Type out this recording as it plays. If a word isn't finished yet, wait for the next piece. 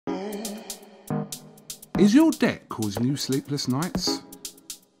Is your debt causing you sleepless nights?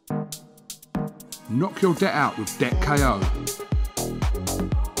 Knock your debt out with Debt KO.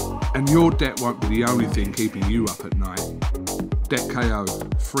 And your debt won't be the only thing keeping you up at night. Debt KO,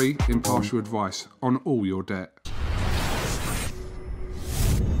 free impartial advice on all your debt.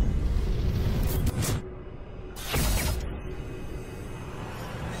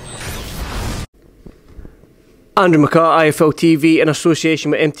 Andrew McCART, IFL TV, in association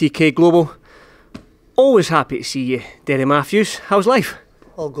with MTK Global. Always happy to see you, Derry Matthews. How's life?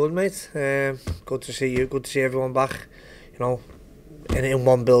 All good, mate. Good to see you. Good to see everyone back. You know, in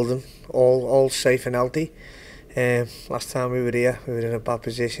one building, all safe and healthy. Last time we were here, we were in a bad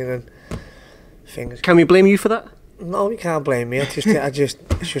position, and things. Can we blame you for that? No, we can't blame me. It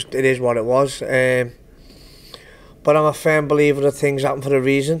is what it was. But I'm a firm believer that things happen for a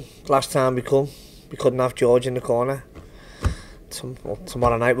reason. Last time we couldn't have George in the corner.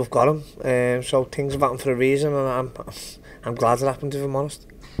 Tomorrow night we've got him. So things have happened for a reason, and I'm glad it happened, if I'm honest.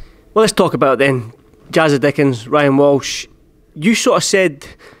 Well, let's talk about it then. JAZZA Dickens, Ryan Walsh. You sort of said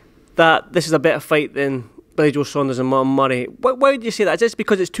that this is a better fight than Billy Joe Saunders and Martin Murray. Why would you say that? Is this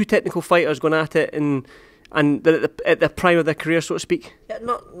because it's two technical fighters going at it and they're at the prime of their career, so to speak? Yeah,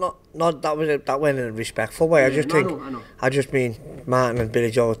 not that went in a respectful way. Yeah, I just mean Martin and Billy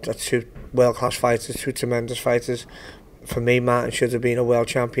Joe are two world-class fighters, two tremendous fighters. For me, Martin should have been a world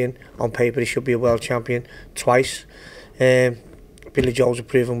champion. On paper, he should be a world champion twice. Billy Joe's a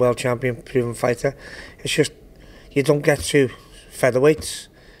proven world champion, proven fighter. It's just, you don't get two featherweights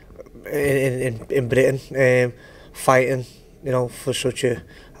in Britain fighting, you know, for such a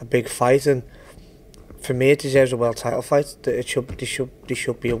big fight. And for me, it deserves a world title fight. There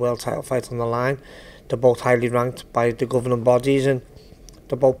should be a world title fight on the line. They're both highly ranked by the governing bodies, and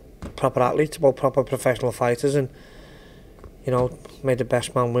they're both proper athletes, both proper professional fighters, and you know, made the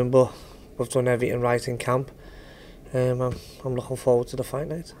best man win. But we've done everything right in camp. I'm looking forward to the fight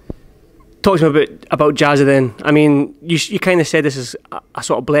night. Talk to me about JAZZA then. I mean, you kind of said this is a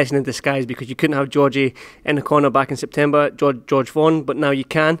sort of blessing in disguise because you couldn't have Georgie in the corner back in September, George Vaughan, but now you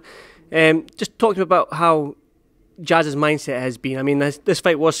can. Just talk to me about how JAZZA's mindset has been. I mean, this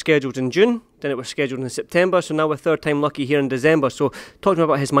fight was scheduled in June, then it was scheduled in September, so now we're third time lucky here in December. So talk to me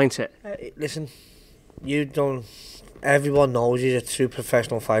about his mindset. Listen, everyone knows he's a true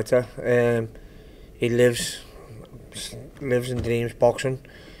professional fighter. He lives and dreams boxing.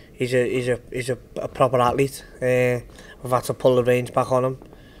 He's a proper athlete. We've had to pull the reins back on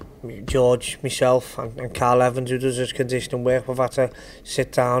him. George, myself, and Carl Evans, who does his conditioning work, we've had to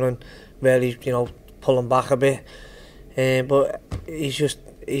sit down and really, you know, pull him back a bit. But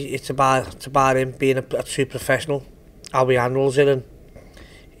it's about him being a true professional, how he handles it, and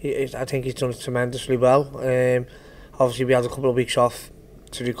I think he's done it tremendously well. Obviously, we had a couple of weeks off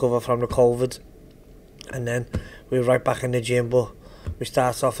to recover from the COVID, and then we were right back in the gym. But we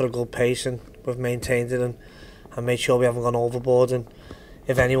started off at a good pace, and we've maintained it and made sure we haven't gone overboard. And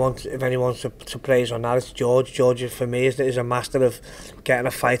if anyone's to praise on that, it's George. George, for me, is a master of getting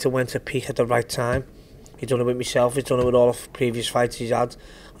a fighter when to peak at the right time. He's done it with myself. He's done it with all the previous fights he's had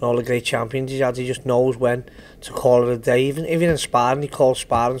and all the great champions he's had. He just knows when to call it a day. Even in sparring, he calls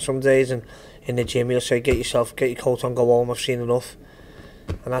sparring some days, and in the gym he'll say, get your coat on, go home, I've seen enough.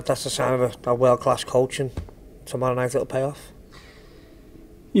 And that's a sign of a world-class coach, and tomorrow night it'll pay off.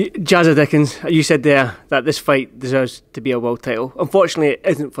 JAZZA Dickens, you said there that this fight deserves to be a world title. Unfortunately, it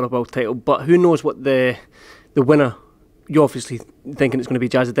isn't for a world title, but who knows what the winner, you're obviously thinking it's going to be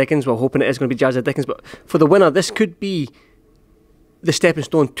JAZZA Dickens, well, hoping it is going to be JAZZA Dickens, but for the winner, this could be the stepping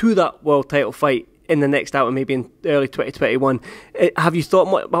stone to that world title fight in the next outing, maybe in early 2021. Have you thought,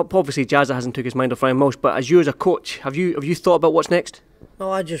 well, obviously JAZZA hasn't took his mind off Ryan Walsh, but as you as a coach, have you thought about what's next? No,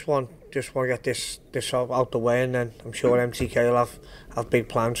 I just want to get this out the way, and then I'm sure MTK will have big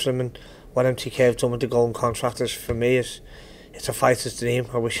plans for him. And what MTK have done with the golden contractors, for me, it's a fighter's dream.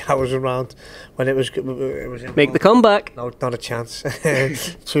 I wish I was around when it was make the comeback. No, not a chance.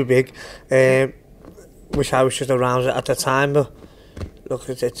 Too big. Wish I was just around at the time, but look,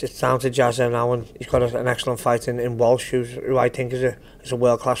 it's down to JAZZA now, and he's got an excellent fight in Walsh, who I think is a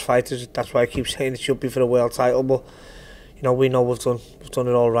world-class fighter. That's why I keep saying it should be for the world title. But you know, we know we've done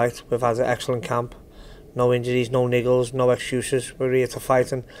it all right. We've had an excellent camp, no injuries, no niggles, no excuses. We're here to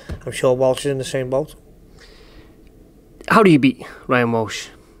fight, and I'm sure Walsh is in the same boat. How do you beat Ryan Walsh?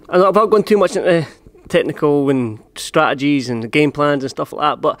 I'm not going too much into technical and strategies and game plans and stuff like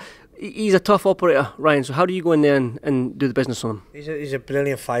that, but he's a tough operator, Ryan, so how do you go in there and do the business on him? He's a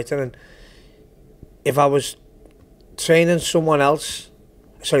brilliant fighter, and if I was training someone else,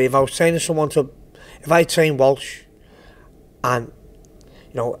 if I train Walsh and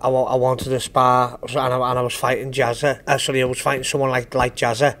I wanted to spar, and I was fighting JAZZA. I was fighting someone like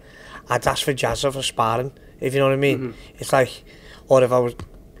JAZZA. I'd ask for JAZZA for sparring, if you know what I mean. It's like, or if I was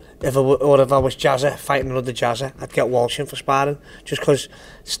JAZZA fighting another JAZZA, I'd get Walsh in for sparring, just because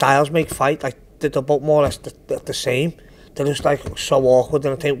styles make fight. Like, they're both more or less the same. They're just like so awkward,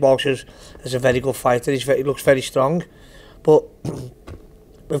 and I think Walsh is a very good fighter. He looks very strong, but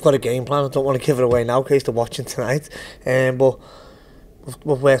we've got a game plan. I don't want to give it away now in case they're watching tonight. But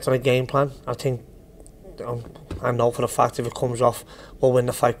we've worked on a game plan. I think I know for a fact if it comes off, we'll win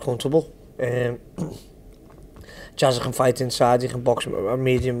the fight comfortable. JAZZA can fight inside. He can box at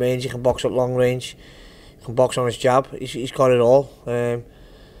medium range. He can box at long range. He can box on his jab. He's got it all.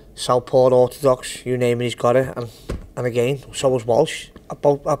 Southpaw, orthodox, you name it, he's got it. And again, so was Walsh at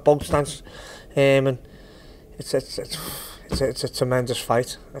both stands. And it's a tremendous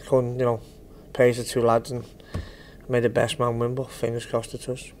fight. I couldn't, praise the two lads and made the best man win, but fingers crossed it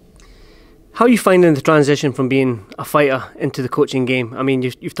does. How are you finding the transition from being a fighter into the coaching game? I mean,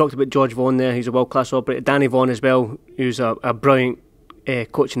 you've talked about George Vaughan there, who's a world-class operator, Danny Vaughan as well, who's a brilliant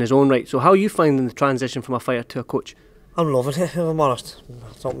coach in his own right. So how are you finding the transition from a fighter to a coach? I'm loving it, if I'm honest. I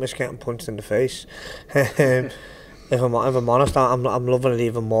don't miss getting punched in the face. If I'm honest, I'm loving it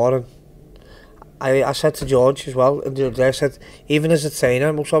even more. And I said to George as well, the other day, I said, even as a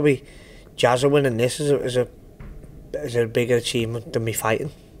trainer, most probably JAZZA winning this is a bigger achievement than me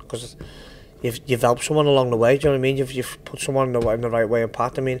fighting, because you've helped someone along the way. Do you know what I mean? You've put someone in the right way and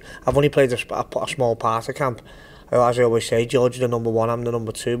path. I mean, I've only played a small part of camp. As I always say, George is the number one, I'm the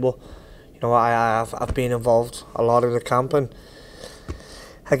number two, but I've been involved a lot of the camp, and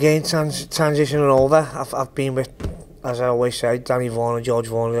again, transitioning over, I've been with, as I always say, Danny Vaughan and George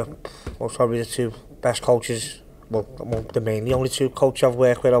Vaughan are most probably the two best coaches, well, the mainly only two coaches I've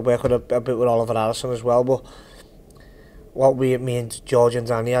worked with. I've worked with a bit with Oliver Allison as well, but what me and George and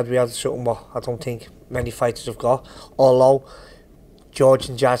Danny we had something what I don't think many fighters have got, although George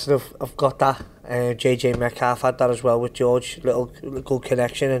and JAZZA have got that. JJ McCART had that as well with George, little good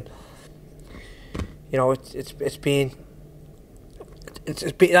connection, and it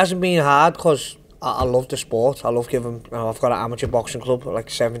hasn't been hard, because I love the sport. I love giving. I've got an amateur boxing club with like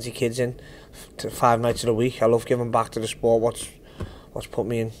 70 kids in, 5 nights of the week. I love giving back to the sport. What's put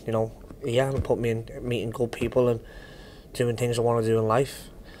me in, here, and put me in meeting good people and doing things I want to do in life.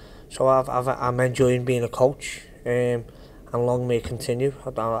 So I'm enjoying being a coach, and long may it continue.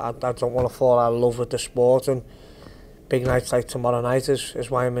 I don't want to fall out of love with the sport, and big nights like tomorrow night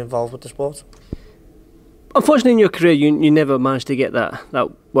is why I'm involved with the sport. Unfortunately, in your career, you never managed to get that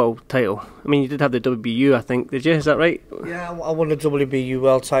world title. I mean, you did have the WBU, I think. Did you? Is that right? Yeah, I won the WBU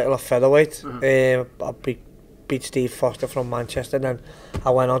world title at featherweight. I beat Steve Foster from Manchester, and then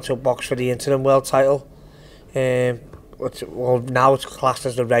I went on to box for the interim world title. Now it's classed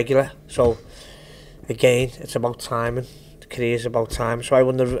as the regular. So again, it's about timing. The career is about time. So I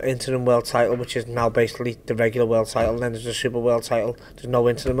won the interim world title, which is now basically the regular world title. And then there's the super world title. There's no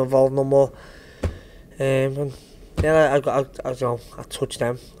interim involved no more. And yeah, I touched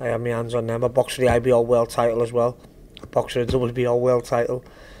them. I had my hands on them. I boxed for the IBO world title as well. I boxed for the WBO world title.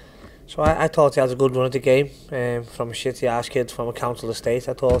 So I thought he had a good run at the game. From a shitty ass kid from a council estate,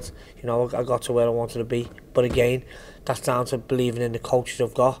 I thought, I got to where I wanted to be. But again, that's down to believing in the coaches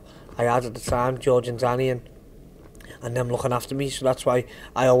I've got. I had at the time, George and Danny, and them looking after me. So that's why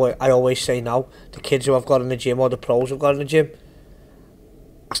I always say now, the kids who I've got in the gym or the pros I've got in the gym,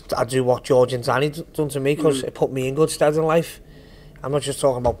 I do what George and Danny done to me, because it put me in good stead in life. I'm not just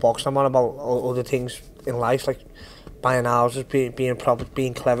talking about boxing, I'm on about other things in life, like buying houses, being proper,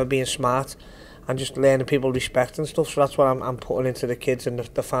 being clever, being smart, and just learning people respect and stuff. So that's what I'm putting into the kids and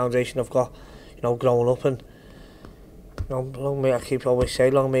the foundation I've got, growing up. And long may, I keep always say,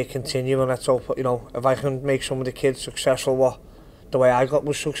 long may it continue. And let's hope, if I can make some of the kids successful, the way I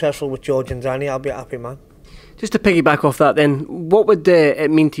was successful with George and Danny, I'll be a happy man. Just to piggyback off that then, what would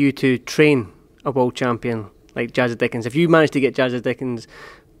it mean to you to train a world champion like JAZZA Dickens? If you managed to get JAZZA Dickens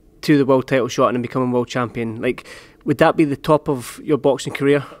to the world title shot and then become a world champion, would that be the top of your boxing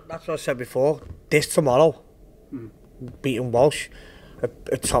career? That's what I said before. This tomorrow, beating Walsh,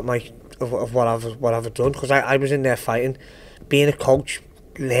 at top of what I've done, because I was in there fighting, being a coach,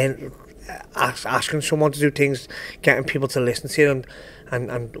 asking someone to do things, getting people to listen to you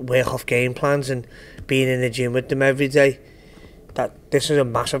and work off game plans, and being in the gym with them every day. That this is a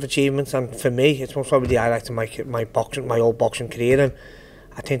massive achievement, and for me, it's most probably the highlight of my old boxing career. And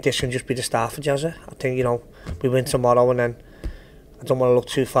I think this can just be the start for JAZZA. I think we win tomorrow, and then I don't want to look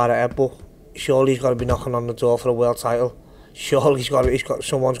too far ahead, but surely he's got to be knocking on the door for a world title. Surely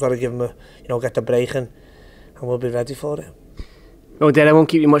someone's got to give him get the break, and we'll be ready for it. Well, Derry, I won't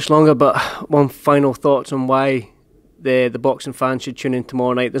keep you much longer, but one final thoughts on why the boxing fans should tune in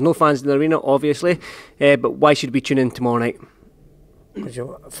tomorrow night. There's no fans in the arena, obviously, but why should we tune in tomorrow night?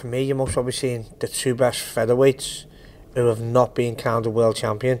 For me, you're most probably seeing the two best featherweights who have not been crowned a world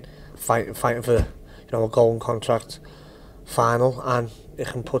champion fighting for a golden contract final, and it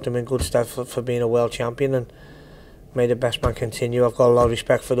can put them in good stead for being a world champion. And may the best man continue. I've got a lot of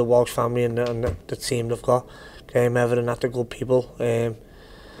respect for the Walsh family and the team they've got. Graham Everett, they're good people.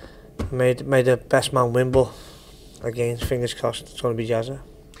 May the best man win, but again, fingers crossed, it's going to be Jazza.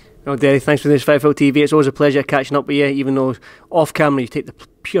 Well, Derry, thanks for this Fightful TV. It's always a pleasure catching up with you, even though off camera you take the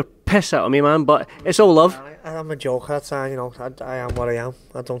pure piss out of me, man. But it's all love. I'm a joker at times, I am what I am.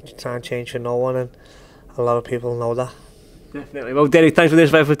 I don't try and change for no one, and a lot of people know that. Definitely. Well, Derry, thanks for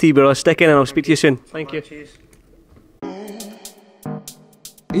this Fightful TV. I'll stick in and I'll speak to you soon. Thank you. Cheers.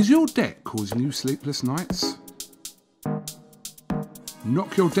 Is your debt causing you sleepless nights?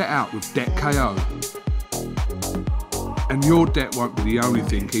 Knock your debt out with Debt KO. And your debt won't be the only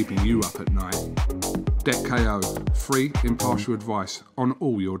thing keeping you up at night. Debt KO, free impartial advice on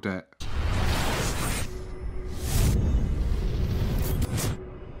all your debt.